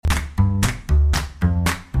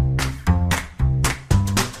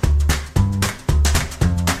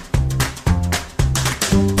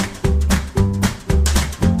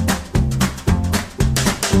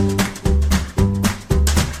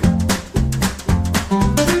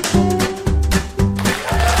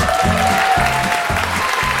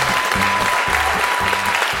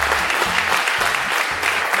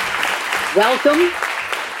Welcome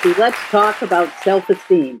to Let's Talk About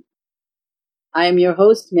Self-Esteem. I am your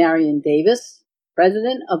host, Marion Davis,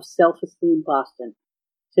 president of Self-Esteem Boston.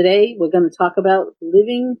 Today, we're going to talk about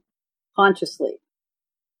living consciously.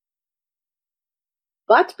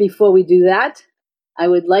 But before we do that, I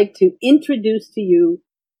would like to introduce to you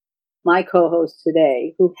my co-host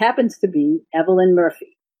today, who happens to be Evelyn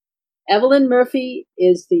Murphy. Evelyn Murphy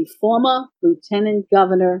is the former Lieutenant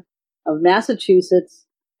Governor of Massachusetts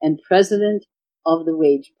and president of the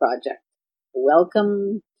Wage Project.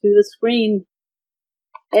 Welcome to the screen.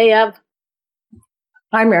 Hey, Ev.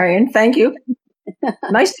 Hi, Marion. Thank you.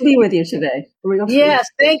 Nice to be with you today. Yes,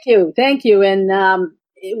 thank you. And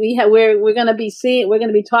we're going to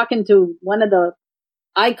be talking to one of the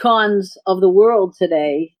icons of the world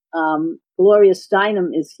today. Gloria Steinem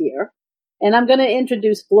is here, and I'm going to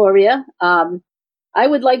introduce Gloria. I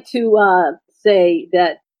would like to say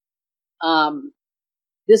that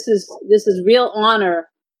this is real honor,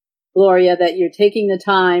 Gloria, that you're taking the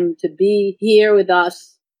time to be here with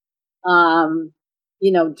us.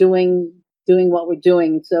 Doing what we're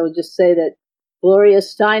doing. So just say that Gloria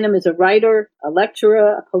Steinem is a writer, a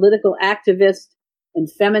lecturer, a political activist, and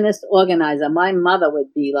feminist organizer. My mother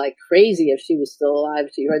would be like crazy if she was still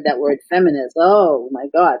alive. She heard that word feminist. Oh my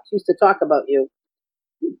God. She used to talk about you.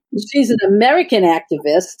 She's an American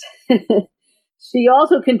activist. She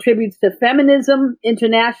also contributes to feminism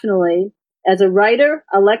internationally as a writer,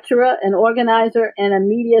 a lecturer, an organizer, and a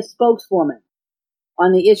media spokeswoman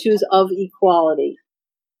on the issues of equality.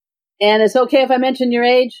 And it's okay if I mention your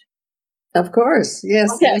age? Of course,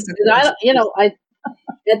 yes. Okay. At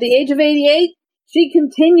the age of 88, she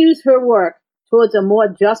continues her work towards a more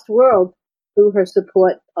just world through her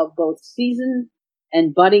support of both seasoned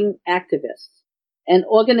and budding activists and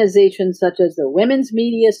organizations such as the Women's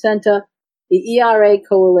Media Center, the ERA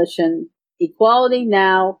Coalition, Equality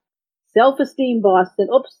Now, Self-Esteem Boston.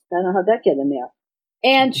 Oops, I don't know how that got in there.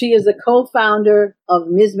 And she is the co-founder of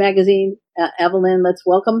Ms. Magazine. Evelyn, let's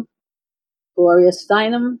welcome Gloria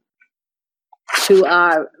Steinem to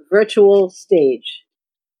our virtual stage.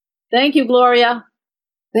 Thank you, Gloria.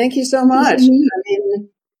 Thank you so much.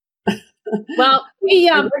 Well,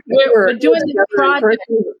 we're doing this project.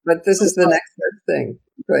 But this is the next thing.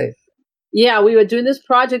 Great. Yeah, we were doing this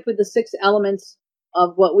project with the 6 elements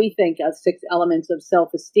of what we think are 6 elements of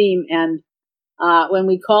self-esteem. And when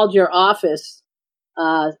we called your office,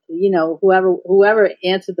 whoever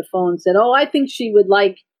answered the phone said, "Oh, I think she would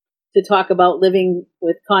like to talk about living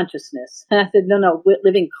with consciousness." And I said, no,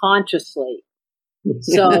 living consciously.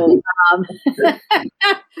 So,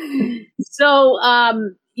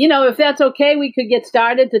 if that's okay, we could get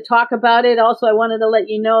started to talk about it. Also, I wanted to let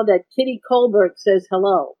you know that Kitty Colbert says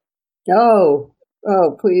hello. Oh,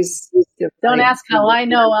 please. Don't ask how I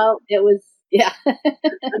know. Yeah.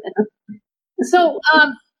 So,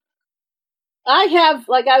 I have,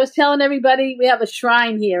 like I was telling everybody, we have a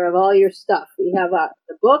shrine here of all your stuff. We have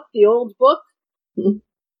the book, the old book,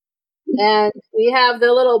 and we have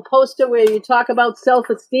the little poster where you talk about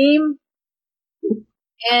self-esteem.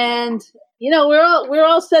 And we're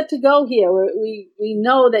all set to go here. We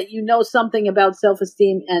know that you know something about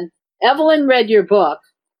self-esteem. And Evelyn read your book,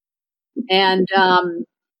 and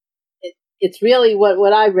it's really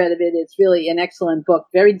what I read of it. It's really an excellent book,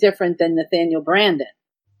 very different than Nathaniel Branden.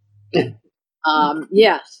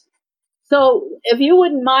 Yes. So if you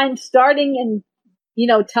wouldn't mind starting and,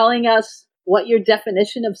 telling us what your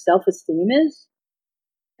definition of self-esteem is,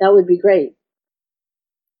 that would be great.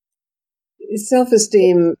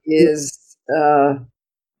 Self-esteem is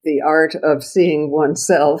the art of seeing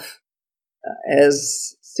oneself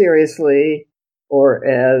as seriously or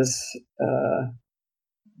as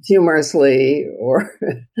humorously or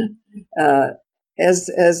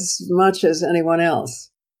as much as anyone else.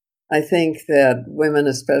 I think that women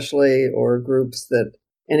especially, or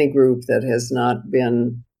any group that has not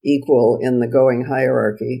been equal in the going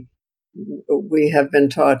hierarchy, we have been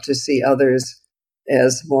taught to see others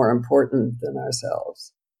as more important than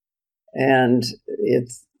ourselves. And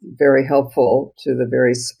it's very helpful to the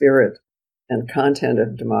very spirit and content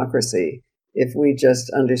of democracy if we just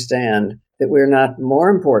understand that we're not more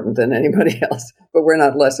important than anybody else, but we're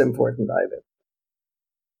not less important either.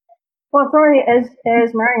 Well, Gloria, as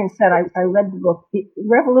Marion said, I read the book, The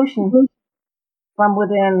Revolution from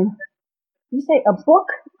Within. You say a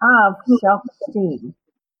book of self-esteem,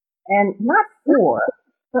 and not for,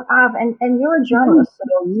 but of. And you're a journalist,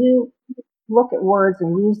 so you look at words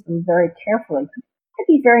and use them very carefully. I'd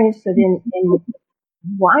be very interested in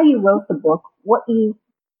why you wrote the book, what you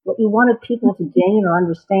wanted people to gain or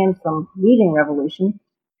understand from reading Revolution,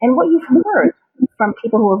 and what you've heard from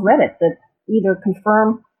people who have read it that either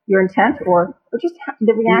confirm your intent, or just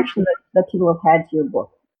the reaction that people have had to your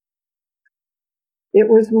book? It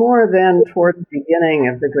was more than toward the beginning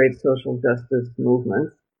of the great social justice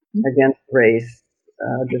movement against race,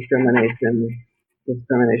 discrimination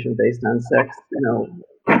based on sex, all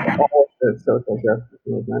of the social justice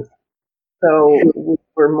movements. So we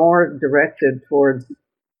were more directed towards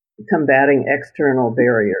combating external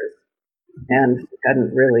barriers and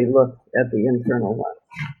hadn't really looked at the internal ones.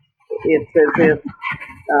 It's as if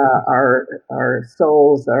our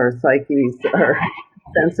souls, our psyches, our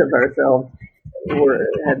sense of ourselves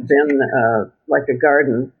had been like a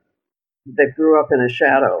garden that grew up in a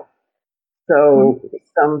shadow. So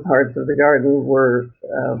some parts of the garden were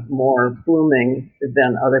more blooming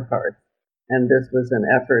than other parts. And this was an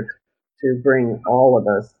effort to bring all of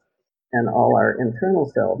us and all our internal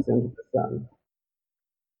selves into the sun.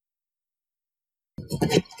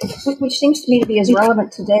 Which seems to me to be as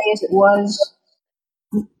relevant today as it was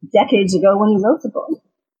decades ago when you wrote the book.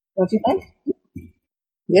 Don't you think?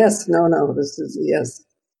 Yes, this is, yes.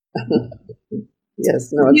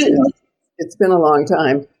 Yes, no, it's been a long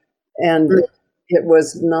time. And it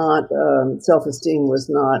was not, self-esteem was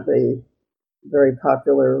not a very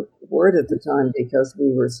popular word at the time because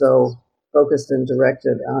we were so focused and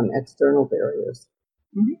directed on external barriers.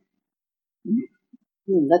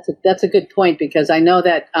 That's a good point, because I know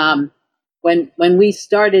that when we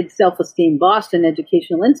started Self-Esteem Boston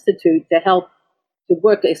Educational Institute to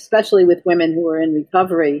work especially with women who are in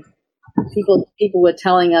recovery, people were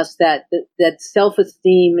telling us that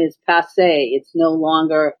self-esteem is passé. It's no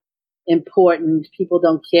longer important. People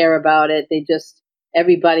don't care about it. They just,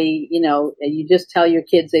 everybody, you just tell your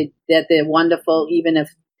kids that they're wonderful, even if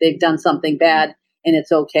they've done something bad, and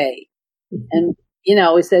it's okay. And,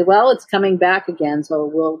 we say, well, it's coming back again. So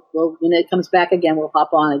we'll when it comes back again, we'll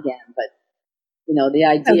hop on again. But, the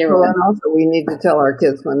idea. And also we need to tell our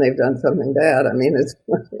kids when they've done something bad. I mean, it's.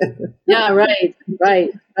 Yeah, right.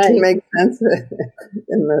 It makes sense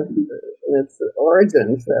in its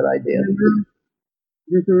origins, that idea.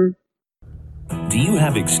 Do you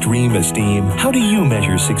have extreme esteem? How do you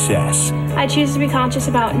measure success? I choose to be conscious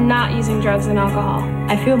about not using drugs and alcohol.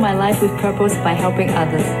 I fill my life with purpose by helping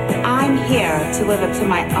others. I'm here to live up to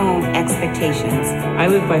my own expectations. I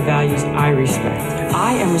live by values I respect.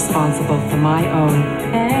 I am responsible for my own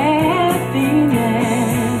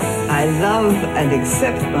happiness. I love and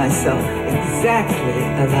accept myself exactly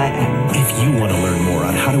as I am. If you want to learn more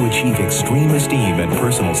on how to achieve extreme esteem and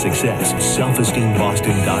personal success,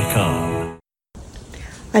 selfesteemboston.com.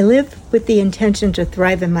 I live with the intention to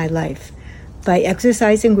thrive in my life by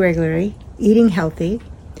exercising regularly, eating healthy,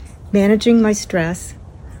 managing my stress,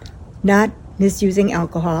 not misusing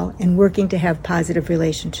alcohol, and working to have positive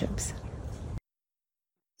relationships.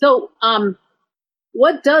 So,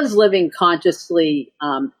 what does living consciously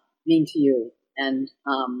mean to you? And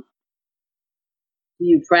do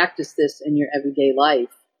you practice this in your everyday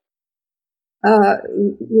life? I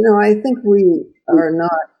think we are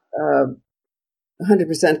not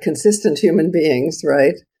 100% consistent human beings,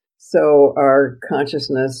 right? So our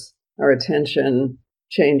consciousness, our attention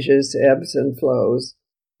changes, ebbs and flows.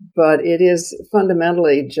 But it is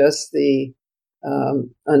fundamentally just the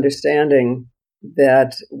understanding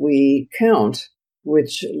that we count,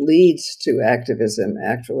 which leads to activism,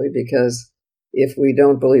 actually, because if we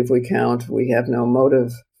don't believe we count, we have no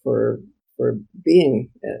motive for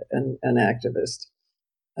being an activist.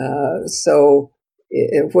 So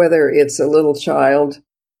whether it's a little child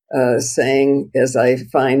saying, as I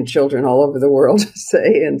find children all over the world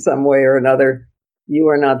say in some way or another, you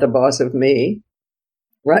are not the boss of me,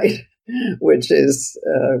 right? Which is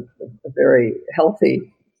a very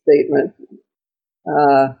healthy statement.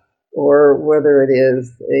 Or whether it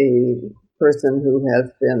is a person who has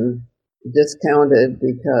been discounted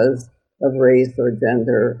because of race or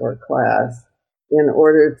gender or class. In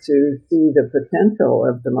order to see the potential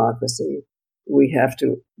of democracy, we have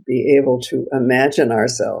to be able to imagine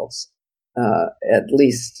ourselves, at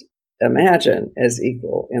least imagine as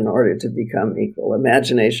equal in order to become equal.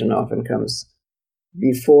 Imagination often comes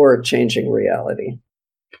before changing reality.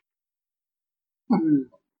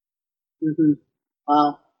 Mm-hmm.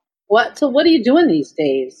 Wow. So what are you doing these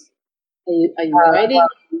days? Are you writing,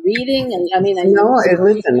 reading?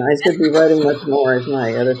 Listen, I should be writing much more, as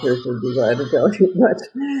my editor should be glad to tell you, but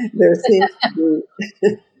there seems to be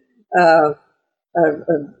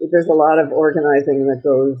there's a lot of organizing that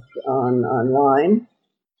goes on online.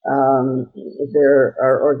 There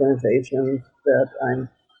are organizations that I'm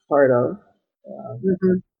part of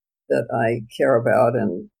that I care about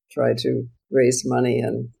and try to raise money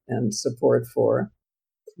and support for.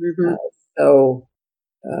 So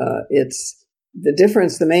it's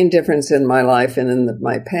the main difference in my life and in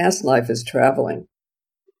my past life is traveling.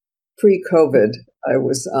 Pre-COVID, I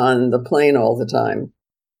was on the plane all the time.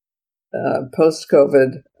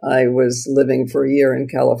 Post-COVID, I was living for a year in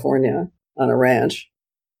California on a ranch.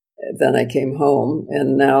 Then I came home,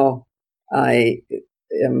 and now I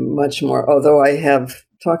am much more, although I have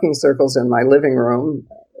talking circles in my living room,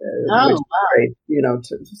 which is great,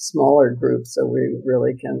 to smaller groups, so we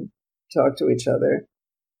really can talk to each other.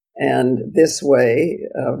 And this way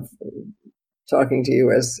of talking to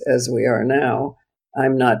you as we are now,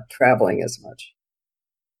 I'm not traveling as much.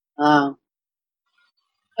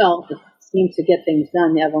 Well, it seems to get things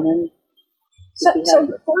done, Evelyn. So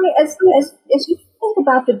Gloria, as you think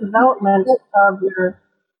about the development of your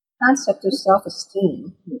concept of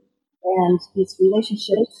self-esteem and its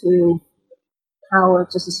relationship to power,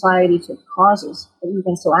 to society, to causes that you've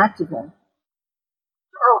been so active in,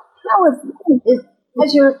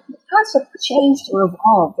 has your concept changed or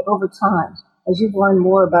evolved over time as you've learned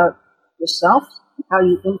more about yourself, how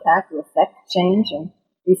you impact or affect change and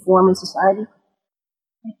reform in society?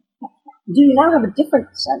 Do you now have a different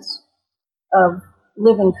sense of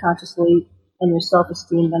living consciously and your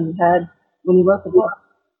self-esteem than you had when you wrote the book?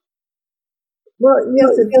 Well,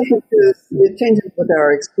 yes, it changes with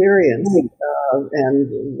our experience and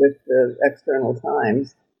with the external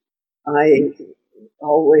times. I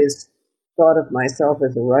always thought of myself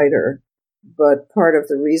as a writer, but part of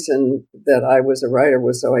the reason that I was a writer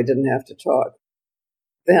was so I didn't have to talk.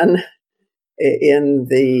 Then in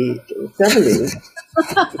the 70s,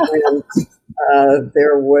 when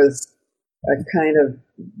there was a kind of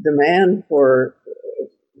demand for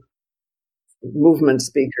movement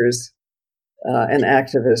speakers and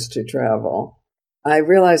activists to travel, I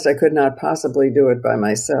realized I could not possibly do it by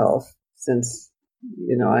myself since,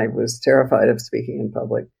 I was terrified of speaking in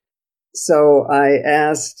public. So I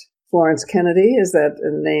asked Florence Kennedy, is that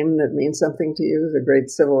a name that means something to you, the great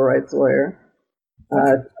civil rights lawyer,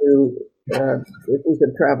 if we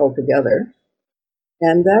could travel together.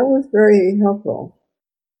 And that was very helpful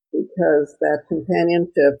because that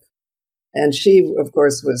companionship, and she, of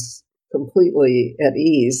course, was completely at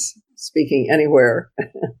ease speaking anywhere.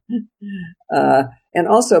 And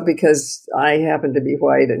also because I happened to be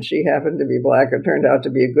white and she happened to be black, it turned out to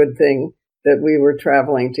be a good thing that we were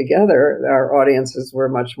traveling together. Our audiences were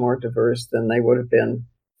much more diverse than they would have been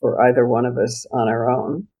for either one of us on our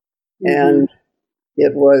own. Mm-hmm. And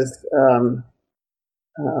it was,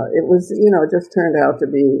 it just turned out to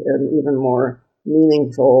be an even more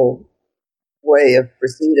meaningful way of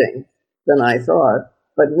proceeding than I thought.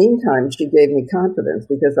 But meantime, she gave me confidence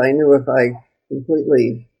because I knew if I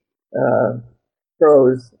completely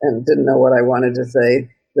froze and didn't know what I wanted to say,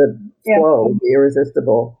 the flow, the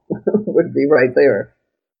irresistible, would be right there.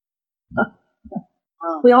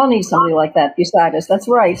 We all need somebody like that beside us. That's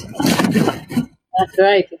right. That's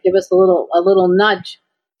right. Give us a little nudge.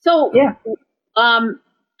 So,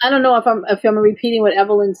 I don't know if I'm repeating what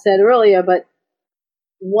Evelyn said earlier, but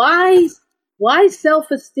why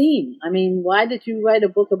self-esteem? I mean, why did you write a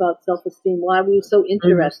book about self-esteem? Why were you so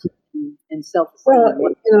interested in self-esteem? Well,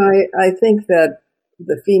 I think that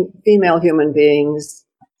the female human beings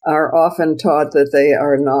are often taught that they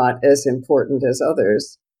are not as important as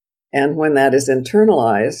others. And when that is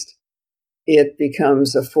internalized, it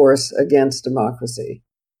becomes a force against democracy.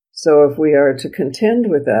 So if we are to contend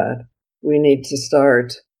with that, we need to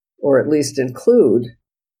start, or at least include,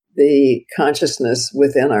 the consciousness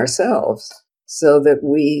within ourselves so that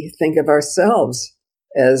we think of ourselves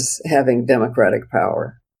as having democratic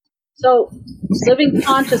power. So living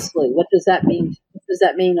consciously, what does that mean? What does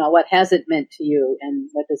that mean, or what has it meant to you, and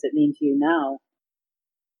what does it mean to you now?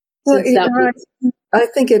 Well, I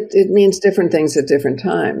think it means different things at different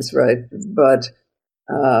times, right? But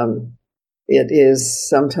it is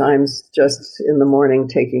sometimes just in the morning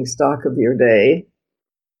taking stock of your day.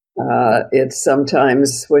 It's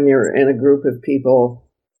sometimes when you're in a group of people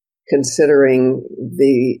considering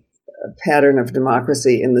the pattern of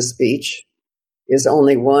democracy in the speech. Is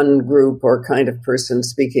only one group or kind of person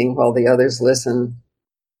speaking while the others listen?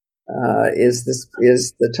 Is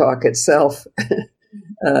the talk itself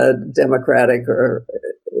democratic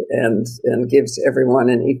and gives everyone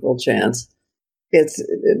an equal chance?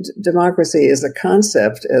 Democracy is a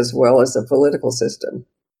concept as well as a political system.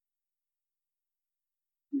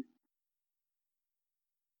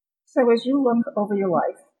 So as you look over your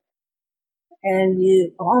life and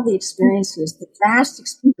all the experiences, the vast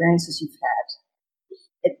experiences you've had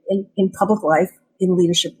in public life, in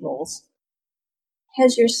leadership roles,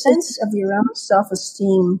 has your sense of your own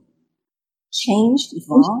self-esteem changed,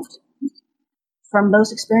 evolved from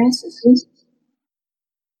those experiences?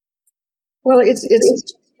 Well, it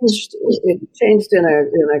changed in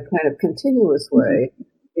a kind of continuous way,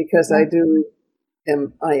 because I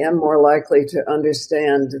am more likely to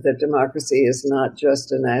understand that democracy is not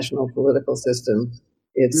just a national political system.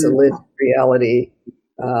 It's a lived reality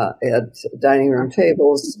at dining room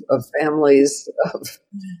tables, of families, of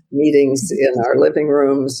meetings in our living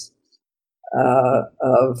rooms,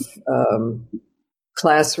 of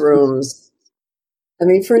classrooms. I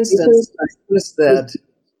mean, for instance, I noticed that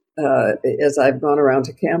as I've gone around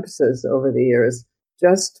to campuses over the years,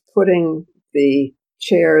 just putting the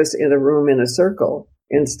chairs in a room in a circle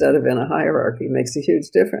instead of in a hierarchy makes a huge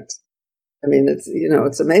difference. I mean,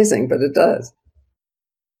 it's amazing, but it does.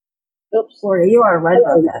 Oops, Gloria, you are right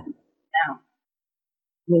about that. Now, I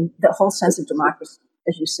mean, the whole sense of democracy,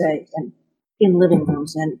 as you say, and in living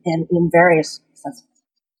rooms and in various senses.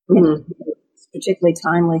 It's particularly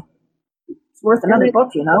timely. It's worth another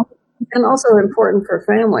book, you know. And also important for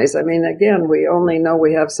families. I mean, again, we only know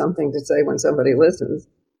we have something to say when somebody listens.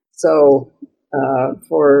 So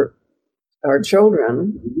for our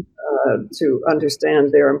children to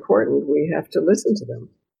understand they're important, we have to listen to them.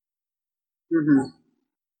 Mm-hmm.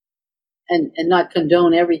 And not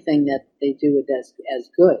condone everything that they do as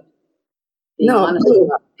good. No.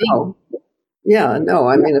 Yeah, no.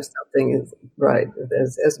 I mean, if something is right,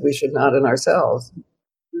 as we should not in ourselves,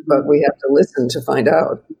 but we have to listen to find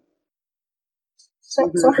out. So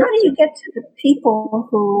how do you get to the people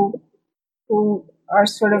who are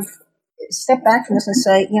sort of step back from this and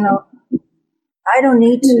say, you know, I don't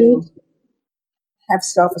need to have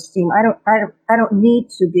self-esteem. I don't need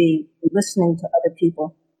to be listening to other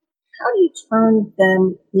people. How do you turn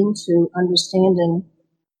them into understanding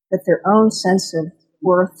that their own sense of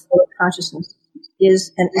worth or consciousness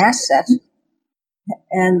is an asset,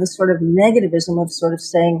 and the sort of negativism of sort of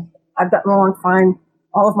saying, I've gotten along fine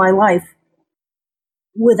all of my life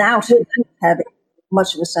without having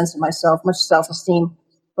much of a sense of myself, much self-esteem,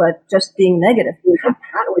 but just being negative?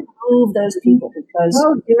 How do we move those people? Because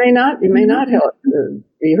you may not be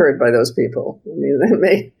heard by those people. I mean, they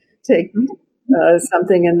may take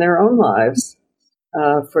something in their own lives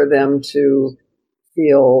for them to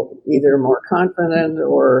feel either more confident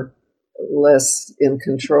or less in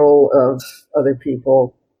control of other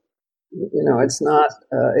people. You know, it's not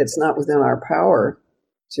within our power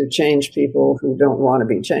to change people who don't want to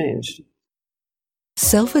be changed.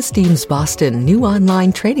 Self-Esteem's Boston new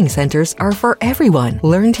online training centers are for everyone.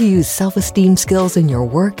 Learn to use self-esteem skills in your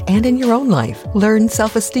work and in your own life. Learn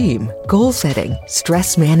self-esteem, goal setting,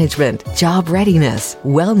 stress management, job readiness,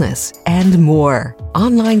 wellness, and more.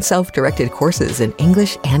 Online self-directed courses in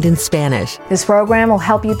English and in Spanish. This program will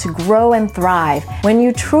help you to grow and thrive. When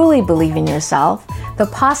you truly believe in yourself, the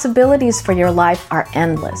possibilities for your life are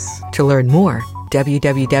endless. To learn more,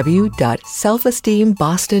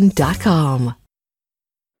 www.selfesteemboston.com.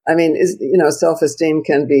 I mean, self-esteem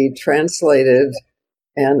can be translated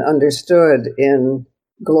and understood in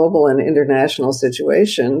global and international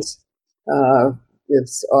situations.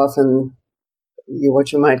 It's often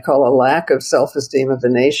what you might call a lack of self-esteem of the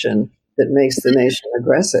nation that makes the nation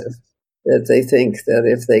aggressive, that they think that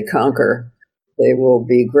if they conquer, they will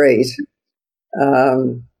be great.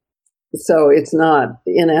 So it's not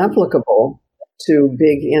inapplicable to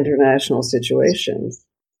big international situations.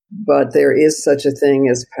 But there is such a thing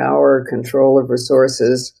as power, control of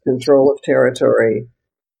resources, control of territory,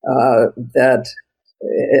 that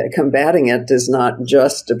combating it does not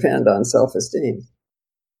just depend on self-esteem.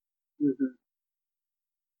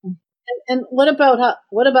 Mm-hmm. And what about how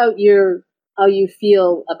you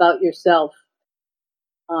feel about yourself?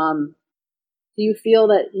 Do you feel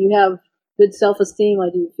that you have good self-esteem,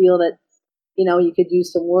 or do you feel that, you could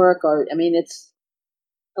use some work? Or, I mean, it's,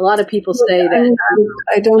 a lot of people say that.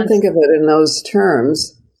 I don't think of it in those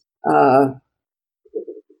terms. That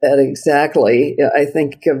exactly. I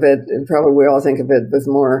think of it, and probably we all think of it with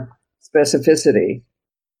more specificity.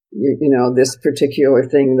 This particular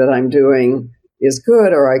thing that I'm doing is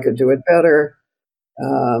good, or I could do it better.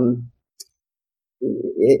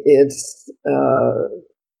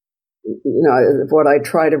 What I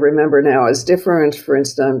try to remember now is different. For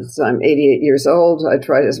instance, I'm 88 years old. I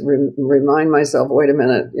try to remind myself, wait a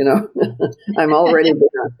minute, I'm already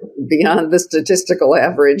beyond the statistical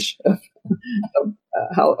average of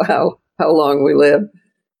how long we live.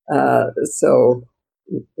 So,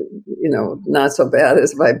 not so bad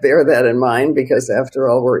as if I bear that in mind, because after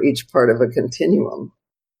all, we're each part of a continuum.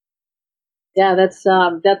 Yeah, that's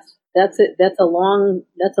it. That's a long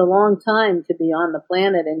time to be on the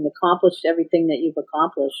planet and accomplish everything that you've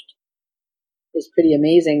accomplished. Is pretty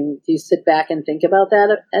amazing. Do you sit back and think about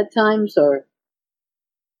that at times, or?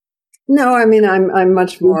 No, I mean, I'm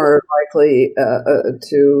much more likely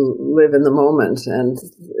to live in the moment and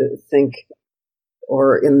think,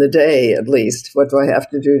 or in the day at least, what do I have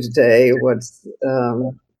to do today? What's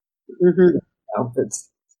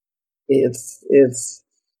it's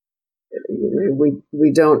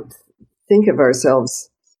we don't think of ourselves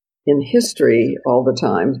in history all the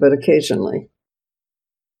time, but occasionally.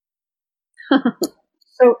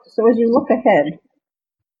 So as you look ahead,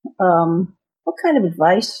 what kind of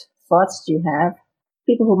advice, thoughts do you have,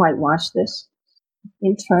 people who might watch this,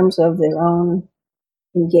 in terms of their own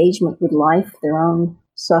engagement with life, their own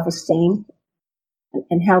self-esteem,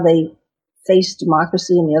 and how they face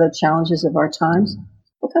democracy and the other challenges of our times?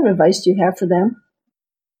 What kind of advice do you have for them?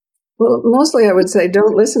 Well, mostly I would say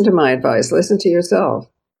don't listen to my advice. Listen to yourself,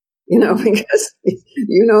 because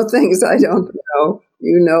you know things I don't know.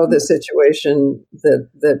 You know the situation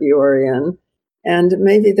that you are in. And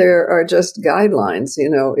maybe there are just guidelines.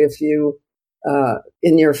 If you,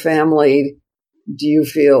 in your family, do you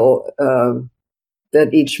feel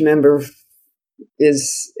that each member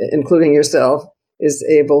is, including yourself, is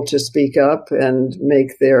able to speak up and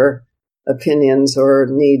make their opinions or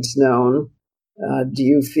needs known? Do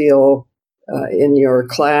you feel in your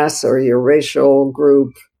class or your racial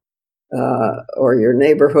group or your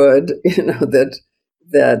neighborhood,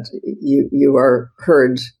 that you are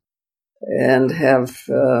heard and have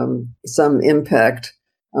some impact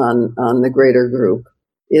on the greater group?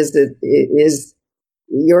 Is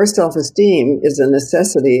your self-esteem is a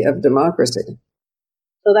necessity of democracy?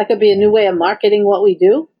 So that could be a new way of marketing what we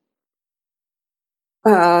do?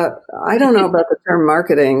 I don't know about the term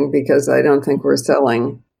marketing because I don't think we're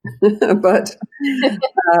selling, but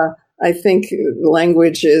I think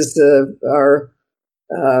language is our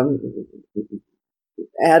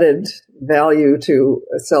added value to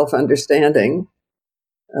self-understanding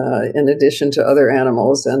in addition to other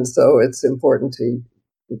animals, and so it's important to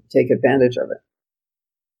take advantage of it.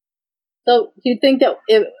 So do you think that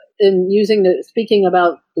speaking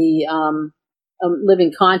about the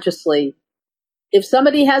living consciously, if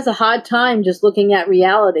somebody has a hard time just looking at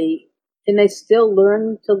reality, can they still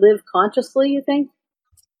learn to live consciously, you think?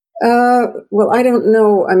 Well, I don't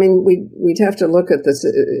know. I mean, we'd have to look at this.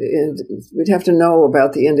 We'd have to know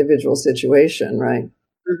about the individual situation, right?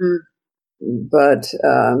 Mm-hmm. But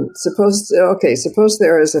suppose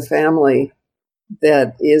there is a family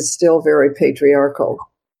that is still very patriarchal.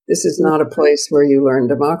 This is not a place where you learn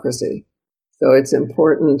democracy. So it's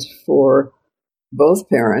important for both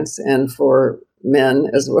parents and for men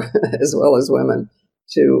as well as women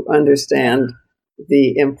to understand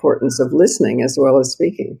the importance of listening as well as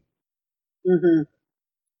speaking. Mm-hmm.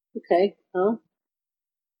 Okay. Well,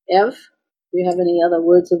 Ev, do you have any other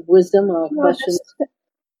words of wisdom or questions?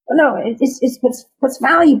 It's what's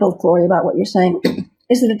valuable, Gloria, about what you're saying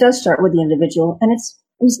is that it does start with the individual, and it's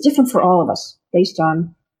different for all of us based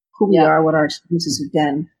on who we are, what our experiences have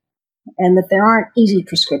been, and that there aren't easy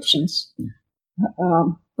prescriptions.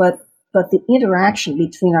 But the interaction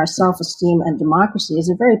between our self-esteem and democracy is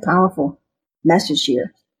a very powerful message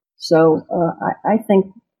here. So I think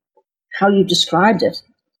how you described it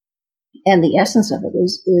and the essence of it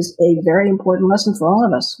is a very important lesson for all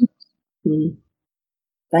of us. Mm.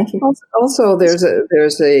 Thank you. Also, there's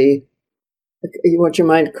a what you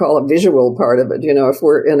might call a visual part of it. If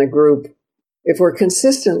we're in a group, if we're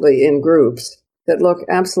consistently in groups that look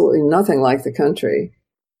absolutely nothing like the country,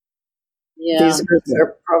 these groups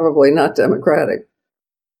are probably not democratic.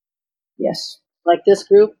 Yes. Like this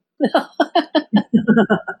group?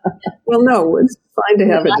 Well, no, it's fine to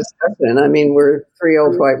have a discussion. I mean, we're three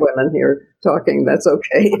old white women here talking. That's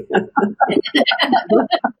okay.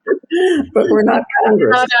 But we're not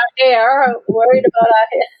Congress. About our hair, worried about our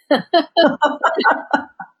hair.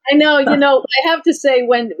 I know, I have to say,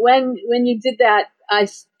 when you did that, I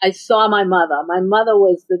saw my mother. My mother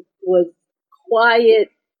was quiet.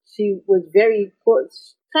 She was very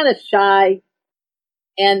kind of shy,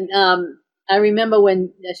 and I remember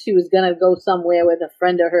when she was going to go somewhere with a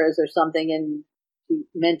friend of hers or something, and she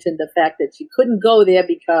mentioned the fact that she couldn't go there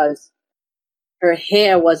because her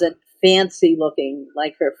hair wasn't fancy looking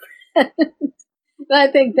like her friend. And I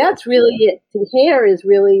think that's really it. The hair is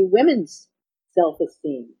really women's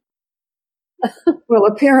self-esteem. Well,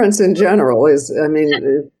 appearance in general is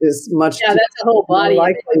much that's a whole body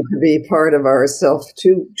likely to be part of our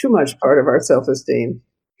too much part of our self-esteem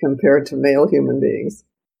compared to male human beings.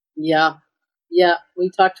 Yeah. We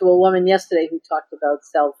talked to a woman yesterday who talked about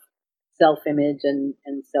self-image and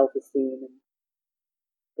self-esteem.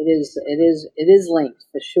 And it is linked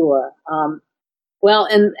for sure. Well,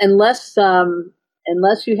 and unless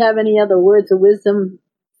you have any other words of wisdom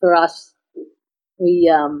for us, we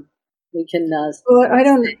we can. Well, I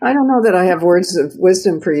don't know that I have words of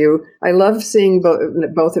wisdom for you. I love seeing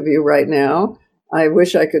both of you right now. I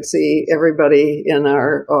wish I could see everybody in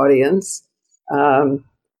our audience.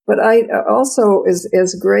 But I also,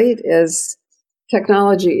 as great as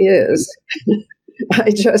technology is,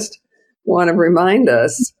 I just want to remind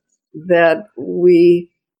us that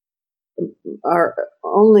we are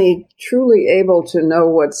only truly able to know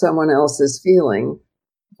what someone else is feeling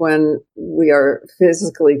when we are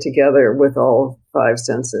physically together with all five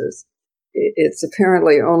senses. It's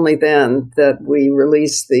apparently only then that we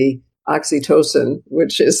release the oxytocin,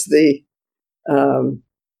 which is the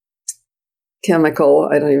chemical.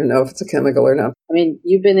 I don't even know if it's a chemical or not. I mean,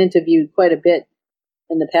 you've been interviewed quite a bit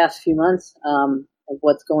in the past few months of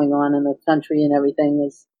what's going on in the country and everything.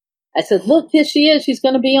 I said, look, here she is. She's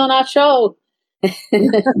going to be on our show.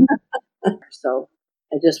 So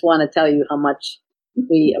I just want to tell you how much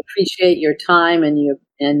we appreciate your time and your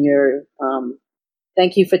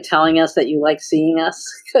thank you for telling us that you like seeing us,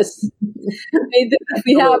 because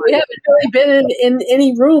we haven't really been in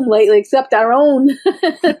any room lately except our own.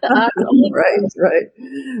 Right.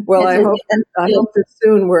 Well, I hope that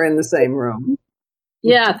soon we're in the same room.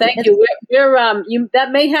 Yeah, thank you. We're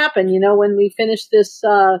that may happen. When we finish this,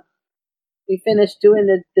 we finish doing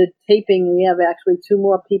the taping. We have actually 2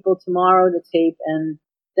 more people tomorrow to tape, and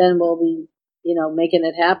then we'll be, making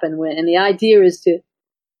it happen. And the idea is to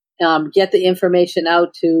get the information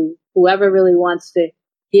out to whoever really wants to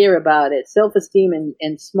hear about it. Self-esteem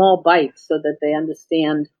in small bites, so that they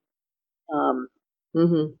understand.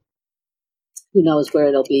 Who knows where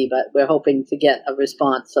it'll be, but we're hoping to get a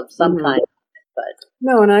response of some kind. But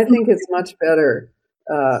no, and I think it's much better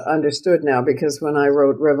understood now, because when I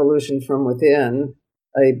wrote Revolution from Within,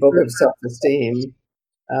 a book of self-esteem,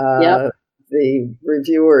 some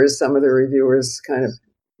of the reviewers kind of,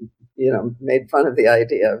 made fun of the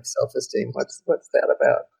idea of self-esteem. What's that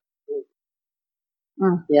about?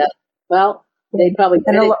 Yeah. Well, they probably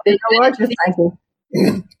the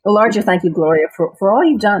larger thank you, Gloria, for all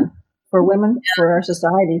you've done for women, for our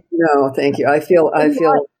society. No, thank you. I feel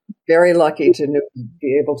very lucky to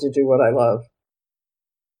be able to do what I love.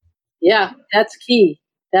 Yeah, that's key.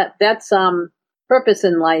 That's purpose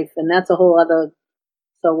in life, and that's a whole other.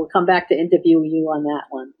 So we'll come back to interview you on that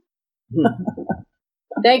one.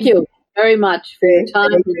 Thank you very much for your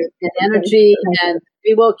time and energy, and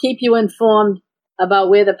we will keep you informed about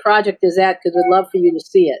where the project is at, because we'd love for you to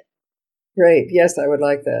see it. Great. Yes, I would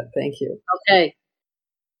like that. Thank you. Okay.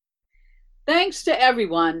 Thanks to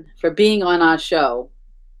everyone for being on our show,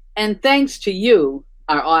 and thanks to you,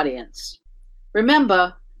 our audience.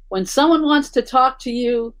 Remember, when someone wants to talk to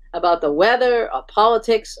you about the weather or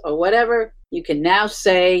politics or whatever, you can now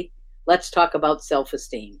say, let's talk about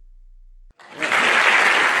self-esteem.